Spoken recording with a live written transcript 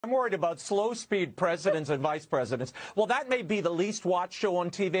I'm worried about slow-speed presidents and vice presidents. Well, that may be the least watched show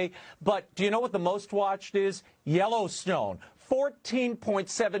on TV, but do you know what the most watched is? Yellowstone.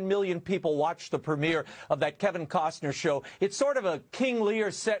 14.7 million people watched the premiere of that Kevin Costner show. It's sort of a King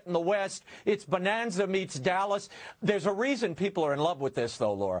Lear set in the West. It's Bonanza meets Dallas. There's a reason people are in love with this,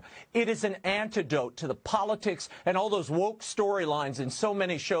 though, Laura. It is an antidote to the politics and all those woke storylines in so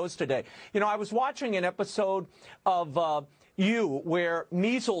many shows today. You know, I was watching an episode of where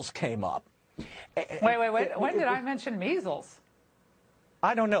measles came up. Wait. When did I mention measles?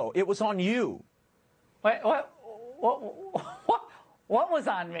 I don't know. It was on You. What was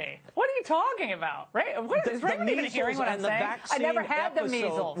on me? What are you talking about? Is Raymond even hearing what I'm saying? I never had the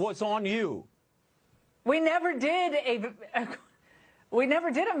measles. Was on You. We never did a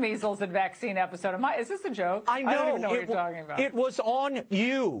measles and vaccine episode. Is this a joke? I know. I don't even know what you're talking about. It was on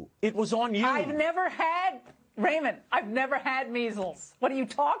You. It was on You. I've never had... Raymond, I've never had measles. What are you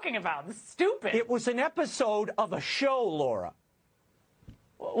talking about? This is stupid. It was an episode of a show, Laura.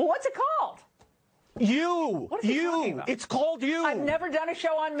 What's it called? You. What is he talking about? It's called You. I've never done a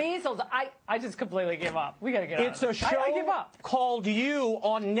show on measles. I just completely give up. We got to get out of It's a show I give up. called You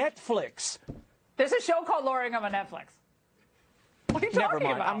on Netflix. There's a show called Laura Ingraham on Netflix. What are you talking Never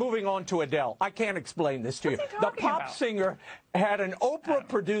mind. about? I'm moving on to Adele. I can't explain this to you. What's he The talking pop about? singer had an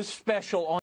Oprah-produced special on